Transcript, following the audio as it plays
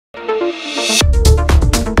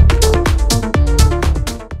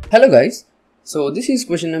Hello guys, so this is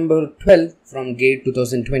question number 12 from GATE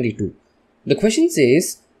 2022. The question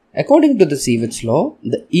says, according to the Sievert's law,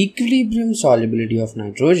 the equilibrium solubility of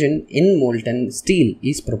nitrogen in molten steel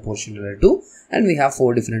is proportional to, and we have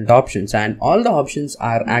 4 different options, and all the options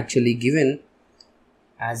are actually given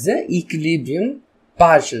as a equilibrium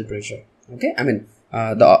partial pressure. Okay,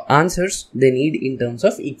 the answers they need in terms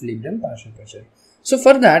of equilibrium partial pressure. So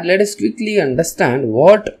for that, let us quickly understand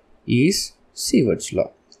what is Sievert's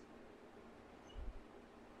law.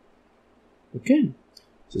 Okay,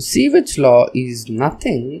 so Sievert's law is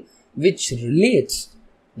nothing which relates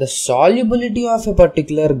the solubility of a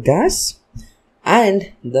particular gas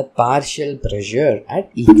and the partial pressure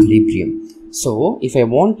at equilibrium. So if I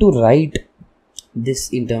want to write this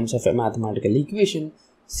in terms of a mathematical equation,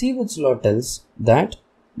 Sievert's law tells that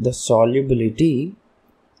the solubility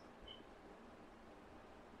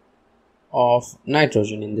of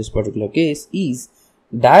nitrogen in this particular case is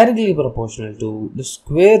directly proportional to the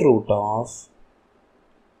square root of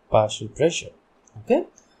partial pressure. Okay,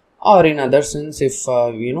 or in other sense, if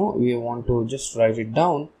we want to just write it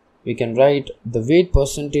down, we can write the weight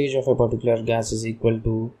percentage of a particular gas is equal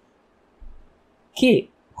to K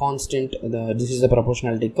constant, this is the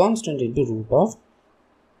proportionality constant, into root of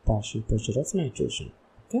partial pressure of nitrogen.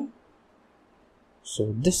 Okay,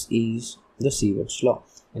 so this is the Sievert's law,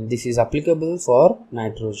 and this is applicable for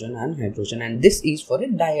nitrogen and hydrogen, and this is for a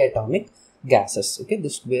diatomic gases. Okay, the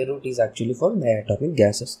square root is actually for diatomic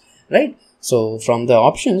gases, right? So from the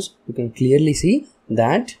options you can clearly see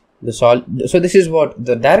that so this is what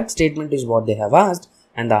the direct statement is, what they have asked,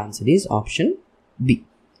 and the answer is option B.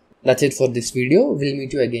 That's it for this video. We'll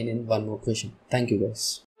meet you again in one more question. Thank you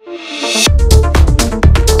guys.